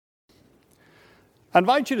I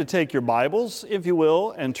invite you to take your Bibles, if you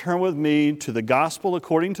will, and turn with me to the Gospel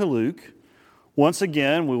according to Luke. Once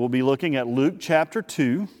again, we will be looking at Luke chapter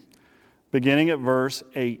 2, beginning at verse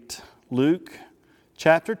 8. Luke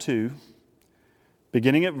chapter 2,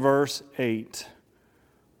 beginning at verse 8,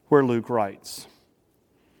 where Luke writes,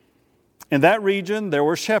 "In that region there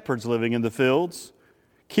were shepherds living in the fields,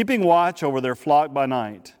 keeping watch over their flock by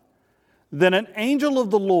night. Then an angel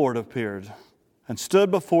of the Lord appeared and stood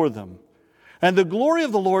before them. And the glory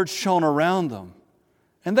of the Lord shone around them,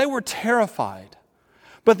 and they were terrified.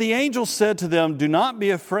 But the angel said to them, 'Do not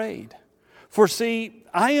be afraid. For see,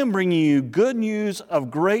 I am bringing you good news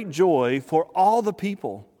of great joy for all the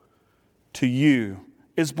people. To you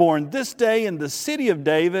is born this day in the city of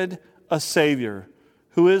David a Savior,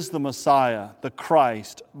 who is the Messiah, the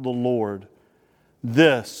Christ, the Lord.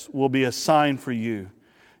 This will be a sign for you.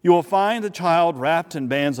 You will find the child wrapped in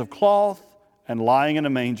bands of cloth and lying in a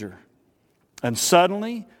manger.' And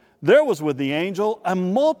suddenly there was with the angel a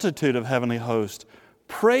multitude of heavenly hosts,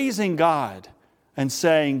 praising God and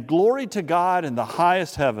saying, 'Glory to God in the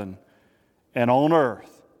highest heaven, and on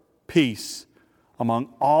earth peace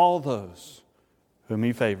among all those whom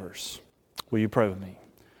He favors.'" Will you pray with me?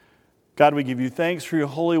 God, we give you thanks for your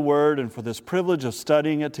holy word and for this privilege of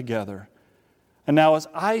studying it together. And now as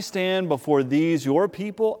I stand before these, your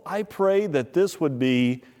people, I pray that this would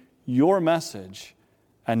be your message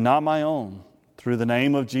and not my own. Through the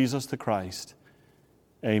name of Jesus the Christ,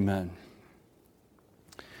 amen.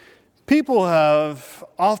 People have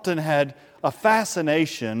often had a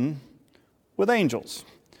fascination with angels.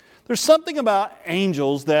 There's something about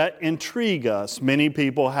angels that intrigue us. Many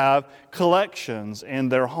people have collections in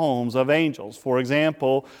their homes of angels. For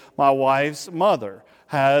example, my wife's mother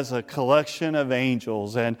has a collection of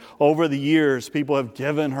angels, and over the years, people have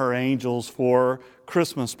given her angels for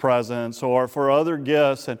Christmas presents or for other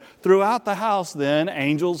gifts. And throughout the house, then,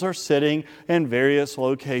 angels are sitting in various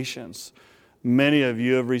locations. Many of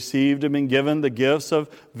you have received and been given the gifts of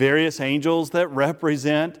various angels that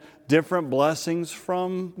represent different blessings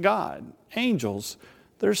from God. Angels,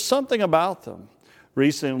 there's something about them.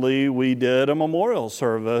 Recently, we did a memorial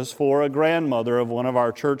service for a grandmother of one of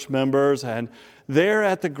our church members, and there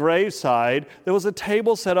at the graveside, there was a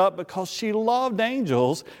table set up because she loved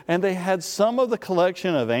angels, and they had some of the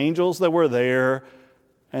collection of angels that were there,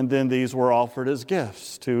 and then these were offered as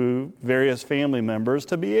gifts to various family members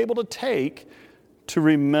to be able to take to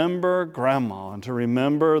remember Grandma and to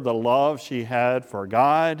remember the love she had for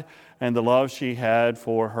God and the love she had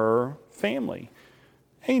for her family.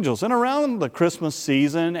 Angels. And around the Christmas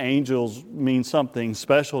season, angels mean something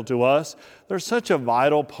special to us. They're such a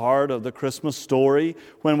vital part of the Christmas story.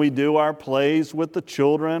 When we do our plays with the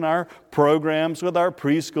children, our programs with our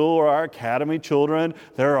preschool or our academy children,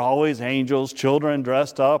 there are always angels, children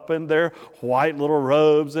dressed up in their white little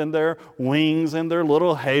robes and their wings and their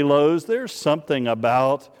little halos. There's something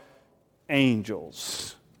about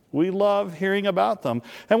angels. We love hearing about them.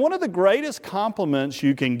 And one of the greatest compliments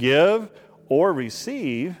you can give or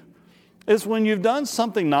receive is when you've done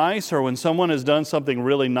something nice or when someone has done something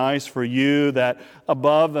really nice for you, that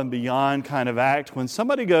above and beyond kind of act, when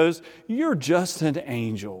somebody goes, "You're just an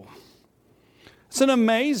angel." It's an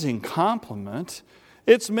amazing compliment.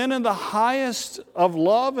 It's meant in the highest of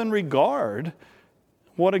love and regard.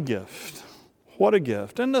 What a gift. What a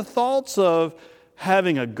gift. And the thoughts of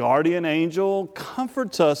having a guardian angel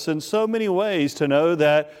comforts us in so many ways to know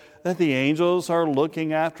that the angels are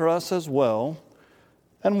looking after us as well.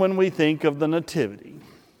 And when we think of the Nativity,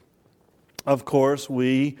 of course,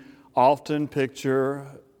 we often picture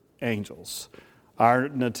angels. Our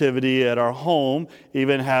Nativity at our home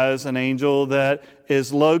even has an angel that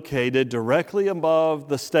is located directly above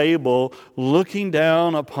the stable, looking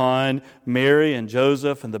down upon Mary and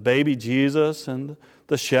Joseph and the baby Jesus and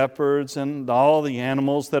the shepherds and all the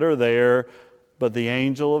animals that are there. But the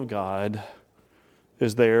angel of God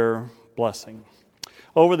is their blessing.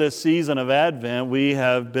 Over this season of Advent, we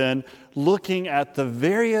have been looking at the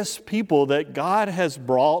various people that God has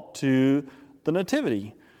brought to the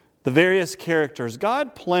Nativity, the various characters.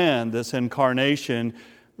 God planned this incarnation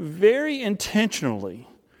very intentionally.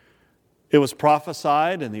 It was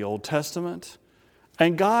prophesied in the Old Testament,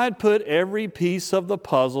 and God put every piece of the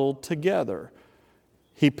puzzle together.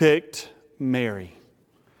 He picked Mary.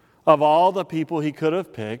 Of all the people He could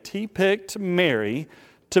have picked, He picked Mary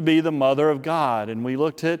to be the mother of God. And we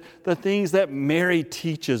looked at the things that Mary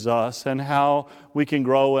teaches us and how we can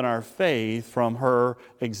grow in our faith from her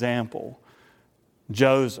example.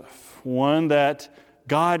 Joseph, one that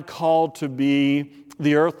God called to be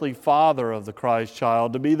the earthly father of the Christ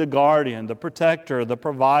child, to be the guardian, the protector, the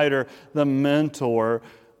provider, the mentor.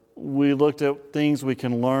 we looked at things we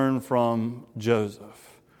can learn from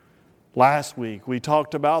Joseph. Last week, we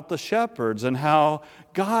talked about the shepherds and how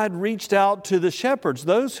God reached out to the shepherds,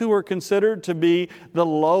 those who were considered to be the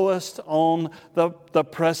lowest on the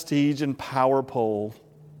prestige and power pole.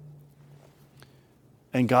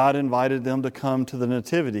 And God invited them to come to the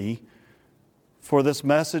Nativity, for this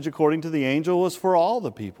message, according to the angel, was for all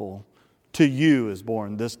the people. To you is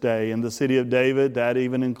born this day in the city of David. That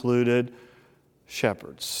even included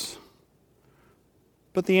shepherds.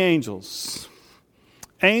 But the angels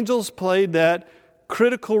played that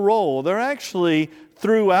critical role. They're actually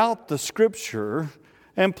throughout the Scripture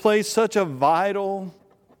and play such a vital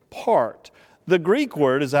part. The Greek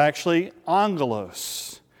word is actually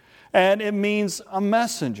angelos, and it means a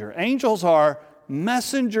messenger. Angels are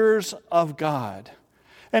messengers of God.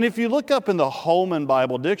 And if you look up in the Holman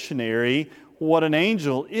Bible Dictionary what an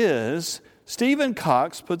angel is, Stephen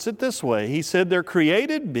Cox puts it this way. He said, they're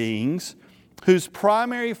created beings whose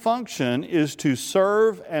primary function is to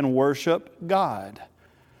serve and worship God.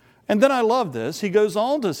 And then I love this. He goes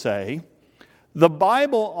on to say, the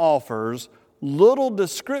Bible offers little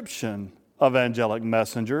description of angelic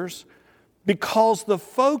messengers because the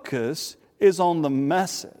focus is on the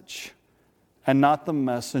message and not the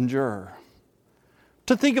messenger.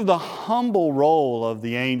 To think of the humble role of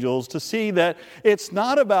the angels, to see that it's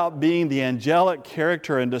not about being the angelic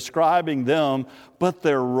character and describing them, but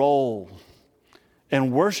their role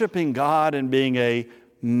in worshiping God and being a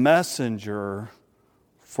messenger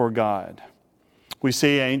for God. We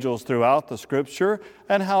see angels throughout the Scripture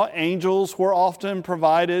and how angels were often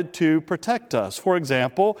provided to protect us. For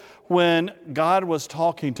example, when God was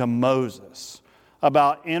talking to Moses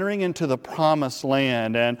about entering into the promised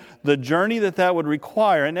land and the journey that would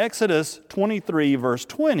require, in Exodus 23, verse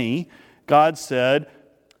 20, God said,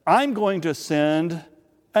 I'm going to send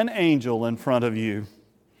an angel in front of you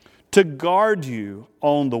to guard you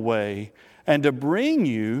on the way and to bring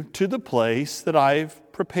you to the place that I've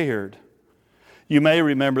prepared. You may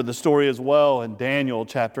remember the story as well in Daniel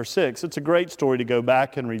chapter 6. It's a great story to go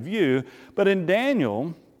back and review. But in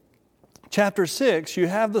Daniel chapter 6, you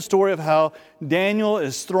have the story of how Daniel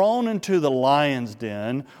is thrown into the lion's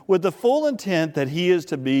den with the full intent that he is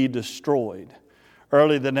to be destroyed.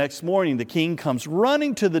 Early the next morning, the king comes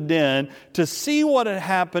running to the den to see what had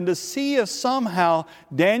happened, to see if somehow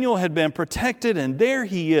Daniel had been protected, and there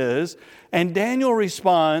he is. And Daniel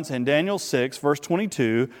responds in Daniel 6, verse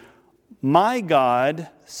 22, my God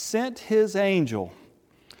sent his angel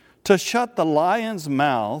to shut the lions'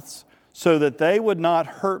 mouths so that they would not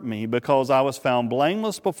hurt me, because I was found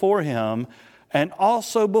blameless before him, and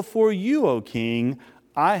also before you, O king,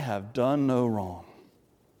 I have done no wrong.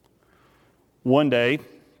 One day,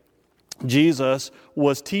 Jesus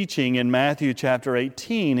was teaching in Matthew chapter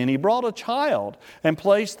 18, and he brought a child and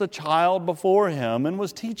placed the child before him and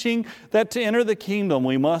was teaching that to enter the kingdom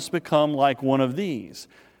we must become like one of these.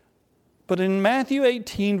 But in Matthew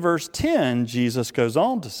 18, verse 10, Jesus goes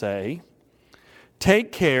on to say,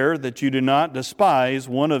 take care that you do not despise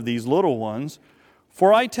one of these little ones,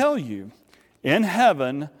 for I tell you, in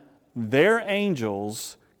heaven their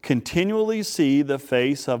angels continually see the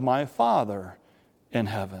face of my Father in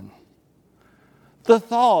heaven. The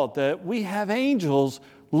thought that we have angels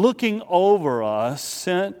looking over us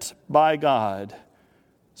sent by God.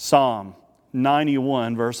 Psalm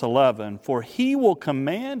 91 verse 11, for he will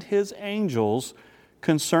command his angels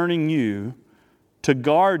concerning you to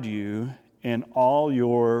guard you in all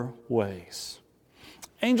your ways.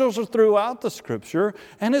 Angels are throughout the Scripture,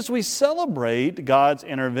 and as we celebrate God's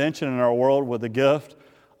intervention in our world with the gift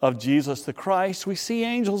of Jesus the Christ, we see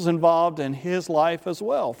angels involved in his life as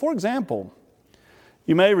well. For example,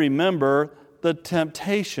 you may remember the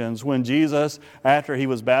temptations when Jesus, after he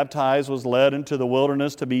was baptized, was led into the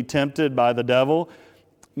wilderness to be tempted by the devil.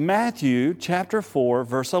 Matthew chapter 4,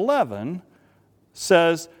 verse 11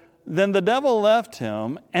 says, then the devil left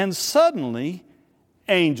him, and suddenly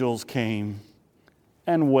angels came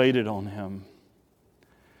and waited on him.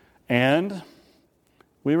 And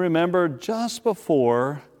we remember just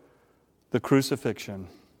before the crucifixion,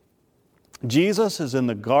 Jesus is in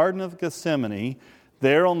the Garden of Gethsemane,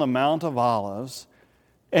 there on the Mount of Olives,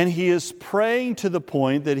 and he is praying to the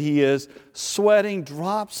point that he is sweating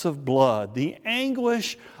drops of blood. The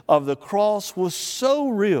anguish of the cross was so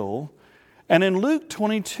real. And in Luke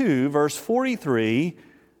 22, verse 43,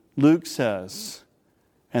 Luke says,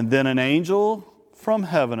 and then an angel from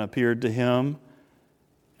heaven appeared to him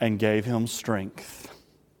and gave him strength.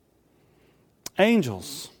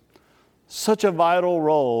 Angels such a vital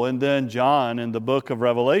role. And then John in the book of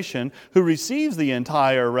Revelation, who receives the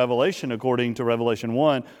entire revelation according to Revelation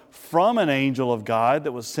 1 from an angel of God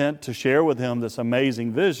that was sent to share with him this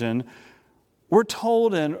amazing vision, we're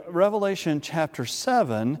told in Revelation chapter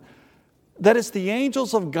 7 that it's the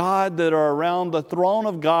angels of God that are around the throne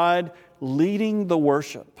of God leading the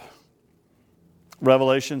worship.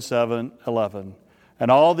 Revelation 7:11. And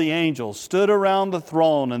all the angels stood around the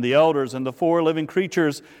throne and the elders and the four living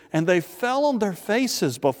creatures, and they fell on their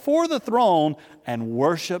faces before the throne and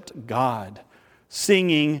worshiped God,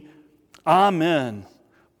 singing, Amen.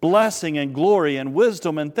 Blessing and glory and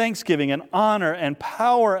wisdom and thanksgiving and honor and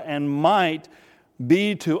power and might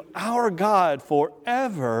be to our God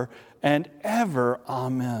forever and ever.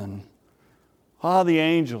 Amen. The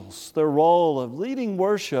angels, their role of leading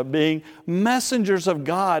worship, being messengers of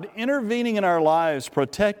God, intervening in our lives,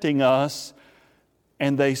 protecting us,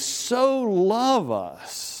 and they so love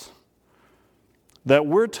us that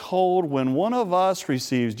we're told when one of us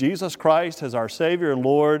receives Jesus Christ as our Savior and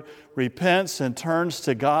Lord, repents and turns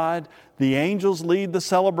to God, the angels lead the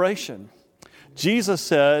celebration. Jesus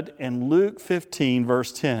said in Luke 15,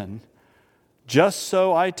 verse 10, just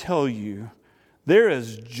so I tell you, there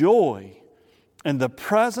is joy in the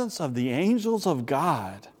presence of the angels of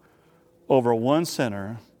God over one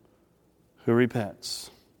sinner who repents.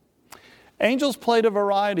 Angels played a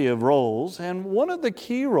variety of roles, and one of the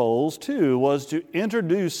key roles, too, was to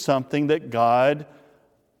introduce something that God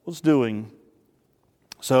was doing.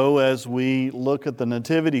 So as we look at the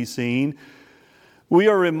nativity scene, we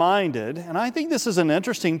are reminded, and I think this is an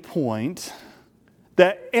interesting point,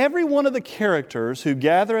 that every one of the characters who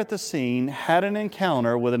gather at the scene had an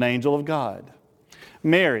encounter with an angel of God.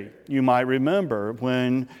 Mary, you might remember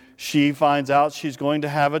when she finds out she's going to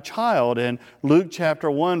have a child. In Luke chapter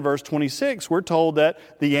 1, verse 26, we're told that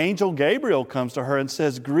the angel Gabriel comes to her and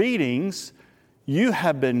says, greetings, you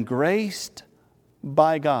have been graced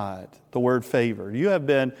by God. The word favor. You have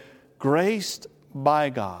been graced by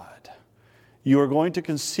God. You are going to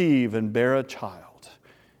conceive and bear a child.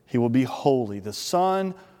 He will be holy, the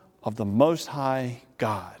Son of the Most High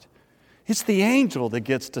God. It's the angel that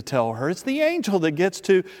gets to tell her. It's the angel that gets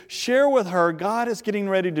to share with her God is getting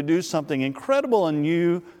ready to do something incredible and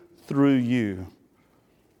new through you.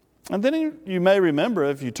 And then you may remember,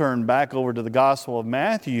 if you turn back over to the Gospel of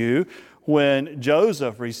Matthew, when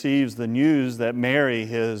Joseph receives the news that Mary,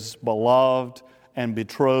 his beloved and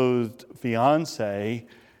betrothed fiancée,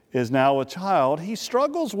 is now a child, he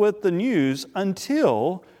struggles with the news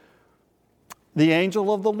until the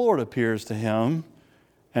angel of the Lord appears to him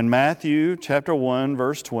in Matthew chapter 1,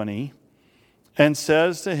 verse 20, and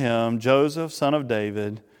says to him, Joseph, son of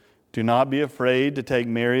David, do not be afraid to take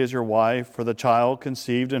Mary as your wife, for the child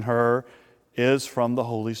conceived in her is from the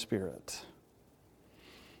Holy Spirit.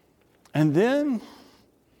 And then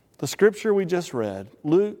the scripture we just read,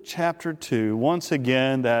 Luke chapter 2, once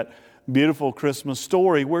again, that beautiful Christmas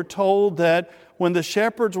story, we're told that when the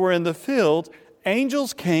shepherds were in the field,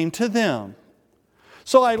 angels came to them.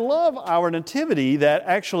 So I love our nativity that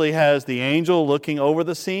actually has the angel looking over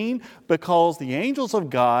the scene, because the angels of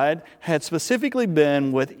God had specifically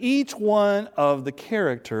been with each one of the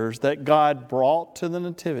characters that God brought to the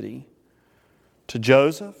nativity. To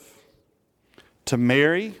Joseph, to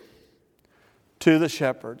Mary, to the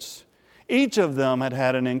shepherds. Each of them had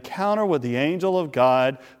had an encounter with the angel of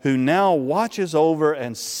God, who now watches over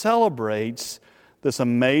and celebrates this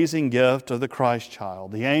amazing gift of the Christ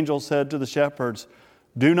child. The angel said to the shepherds,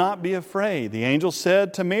 do not be afraid. The angel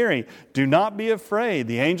said to Mary, do not be afraid.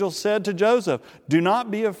 The angel said to Joseph, do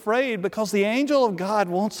not be afraid, because the angel of God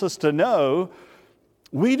wants us to know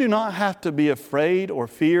we do not have to be afraid or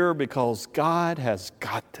fear, because God has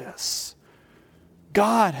got this.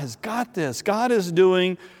 God has got this. God is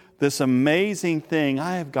doing this amazing thing.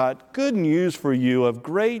 I have got good news for you of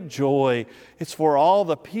great joy. It's for all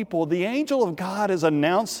the people. The angel of God is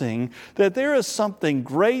announcing that there is something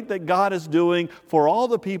great that God is doing for all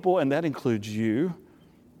the people, and that includes you,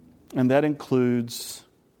 and that includes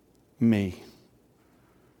me.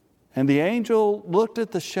 And the angel looked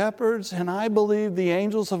at the shepherds, and I believe the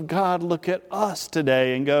angels of God look at us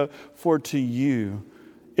today and go, for to you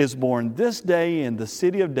is born this day in the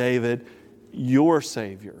city of David your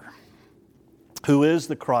Savior, who is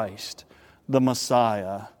the Christ, the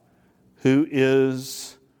Messiah, who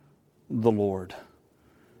is the Lord.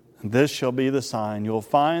 And this shall be the sign. You'll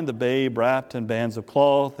find the babe wrapped in bands of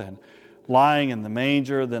cloth and lying in the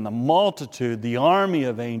manger. Then the multitude, the army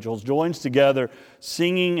of angels, joins together,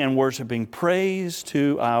 singing and worshiping praise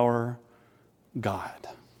to our God.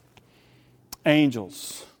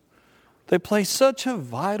 Angels, they play such a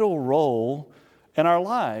vital role in our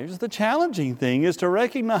lives. The challenging thing is to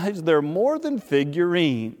recognize they're more than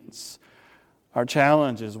figurines. Our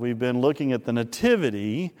challenge is we've been looking at the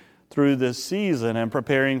Nativity through this season and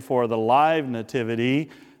preparing for the live Nativity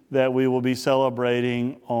that we will be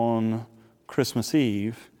celebrating on Christmas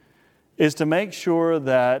Eve, is to make sure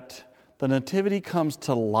that the Nativity comes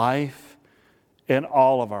to life in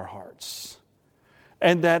all of our hearts.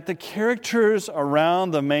 And that the characters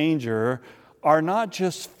around the manger are not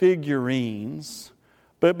just figurines,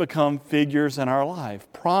 but become figures in our life,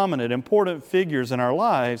 prominent, important figures in our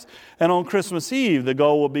lives. And on Christmas Eve, the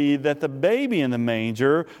goal will be that the baby in the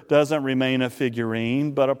manger doesn't remain a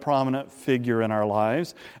figurine, but a prominent figure in our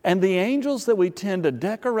lives. And the angels that we tend to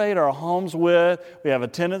decorate our homes with, we have a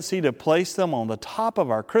tendency to place them on the top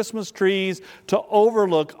of our Christmas trees, to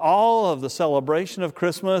overlook all of the celebration of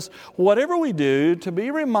Christmas. Whatever we do, to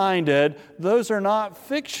be reminded, those are not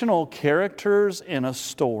fictional characters in a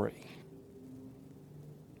story,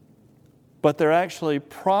 but they're actually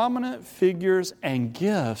prominent figures and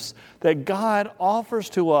gifts that God offers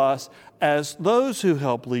to us as those who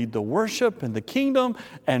help lead the worship in the kingdom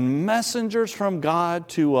and messengers from God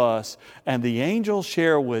to us. And the angels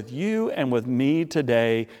share with you and with me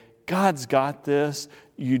today, God's got this.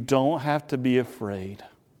 You don't have to be afraid.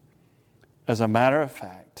 As a matter of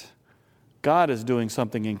fact, God is doing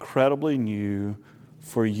something incredibly new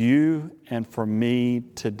for you and for me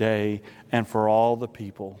today and for all the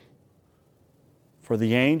people. For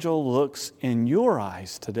the angel looks in your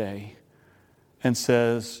eyes today and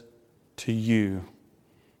says to you,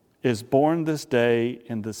 is born this day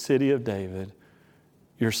in the city of David,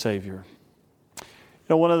 your Savior. You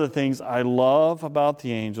know, one of the things I love about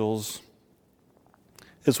the angels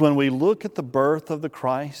is when we look at the birth of the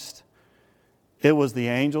Christ, it was the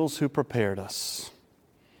angels who prepared us.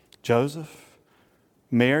 Joseph,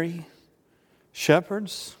 Mary,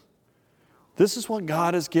 shepherds, this is what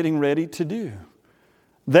God is getting ready to do.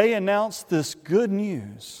 They announced this good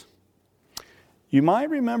news. You might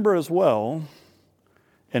remember as well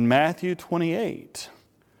in Matthew 28,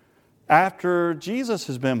 after Jesus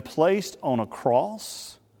has been placed on a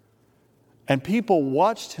cross and people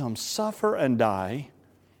watched him suffer and die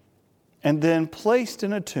and then placed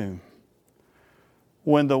in a tomb.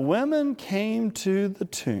 When the women came to the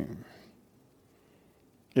tomb,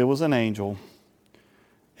 it was an angel.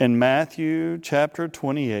 In Matthew chapter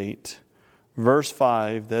 28, verse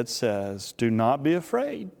 5, that says, do not be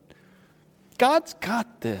afraid. God's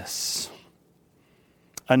got this.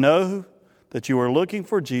 I know that you are looking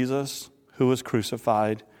for Jesus who was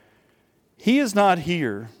crucified. He is not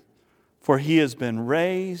here, for he has been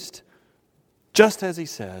raised just as he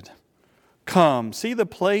said. Come, see the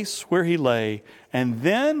place where he lay, and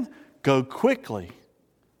then go quickly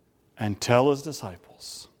and tell his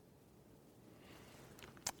disciples.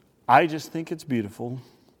 I just think it's beautiful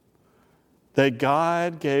that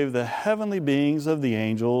God gave the heavenly beings of the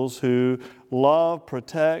angels who love,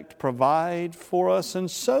 protect, provide for us in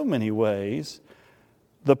so many ways,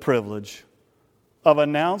 the privilege of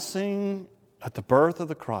announcing at the birth of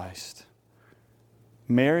the Christ,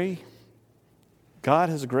 Mary, God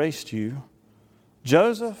has graced you.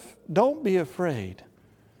 Joseph, don't be afraid.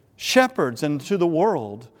 Shepherds, and to the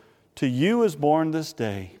world, to you is born this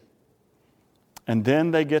day. And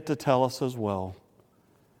then they get to tell us as well,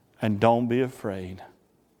 and don't be afraid.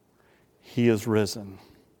 He is risen.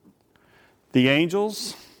 The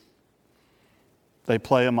angels, they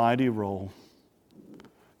play a mighty role.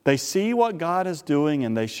 They see what God is doing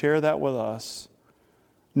and they share that with us.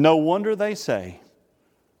 No wonder they say,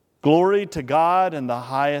 glory to God in the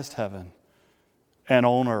highest heaven, and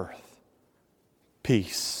on earth,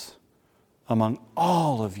 peace among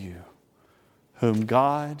all of you whom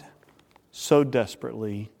God so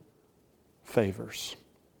desperately favors.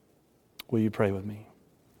 Will you pray with me?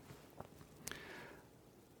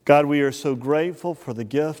 God, we are so grateful for the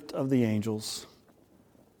gift of the angels.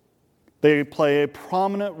 They play a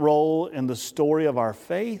prominent role in the story of our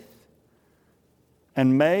faith,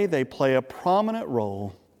 and may they play a prominent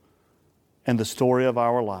role in the story of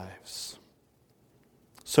our lives.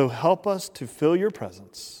 So help us to feel your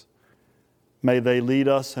presence. May they lead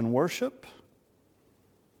us in worship,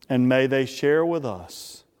 and may they share with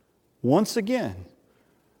us, once again,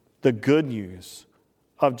 the good news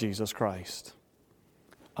of Jesus Christ.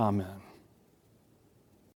 Amen.